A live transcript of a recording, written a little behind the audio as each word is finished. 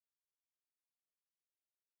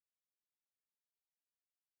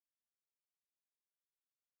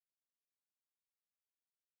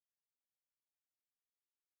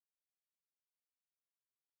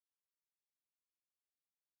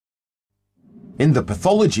In the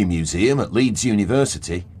Pathology Museum at Leeds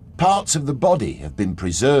University, parts of the body have been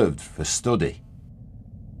preserved for study.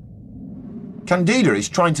 Candida is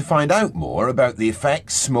trying to find out more about the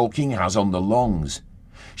effects smoking has on the lungs.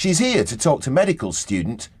 She's here to talk to medical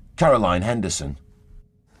student Caroline Henderson.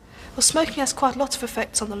 Well, smoking has quite a lot of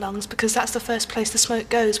effects on the lungs because that's the first place the smoke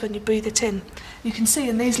goes when you breathe it in. You can see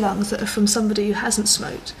in these lungs that are from somebody who hasn't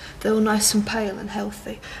smoked, they're all nice and pale and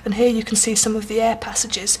healthy. And here you can see some of the air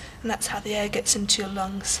passages, and that's how the air gets into your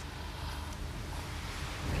lungs.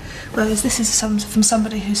 Whereas this is from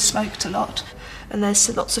somebody who's smoked a lot, and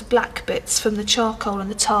there's lots of black bits from the charcoal and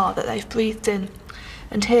the tar that they've breathed in.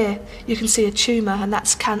 And here you can see a tumour, and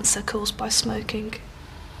that's cancer caused by smoking.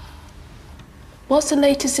 What's the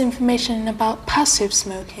latest information about passive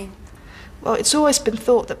smoking? Well, it's always been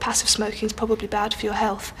thought that passive smoking is probably bad for your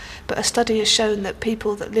health, but a study has shown that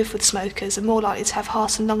people that live with smokers are more likely to have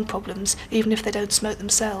heart and lung problems, even if they don't smoke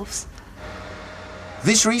themselves.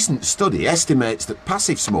 This recent study estimates that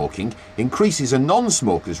passive smoking increases a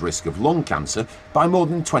non-smoker's risk of lung cancer by more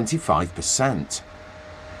than 25%.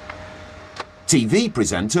 TV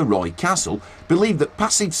presenter Roy Castle believed that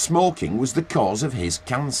passive smoking was the cause of his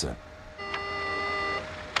cancer.